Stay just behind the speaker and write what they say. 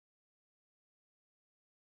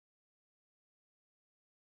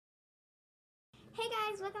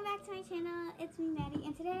guys, welcome back to my channel. It's me, Maddie,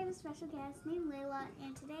 and today I have a special guest named Layla,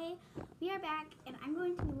 and today we are back, and I'm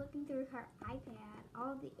going to be looking through her iPad,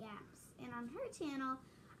 all of the apps, and on her channel,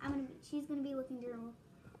 she's going to be looking through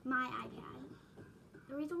my iPad.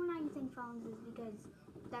 The reason we're not using phones is because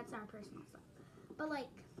that's our personal stuff. But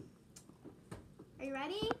are you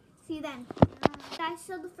ready? See you then. Guys,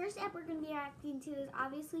 so the first app we're going to be reacting to is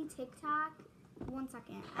obviously TikTok. One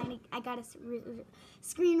second, I gotta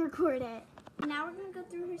screen record it. Now we're gonna go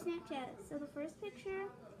through her Snapchat. So the first picture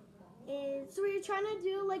is. So we were trying to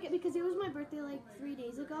do because it was my birthday 3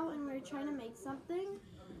 days ago, and we were trying to make something.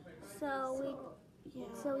 So we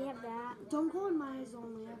have that. Don't go in my eyes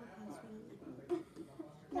only. I have a password in there.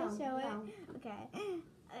 Can I show it? Okay.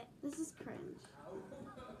 This is cringe.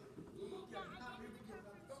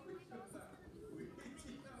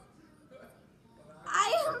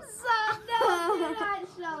 I am so No, do not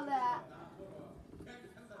show that.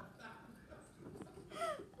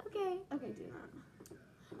 Okay. Okay, do not.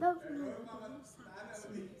 No.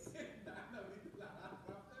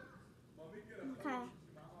 Okay.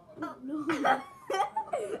 Oh no.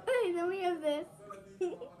 Okay, then we have this.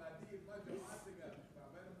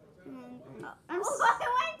 I'm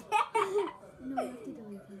why that? No, I have to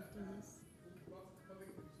delete after this.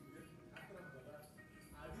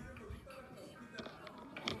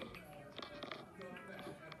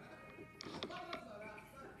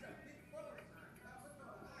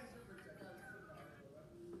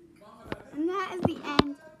 And that is the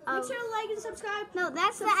end of. Make sure to like and subscribe. No,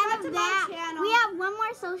 that's the end of that. We have one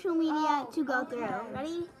more social media to go through.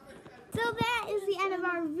 Ready? So that is the end of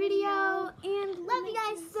our video, and love you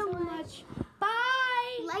guys so much.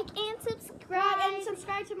 Bye. Like and subscribe. And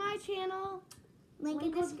subscribe to my channel. Link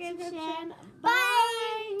in description.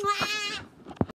 Bye. Bye.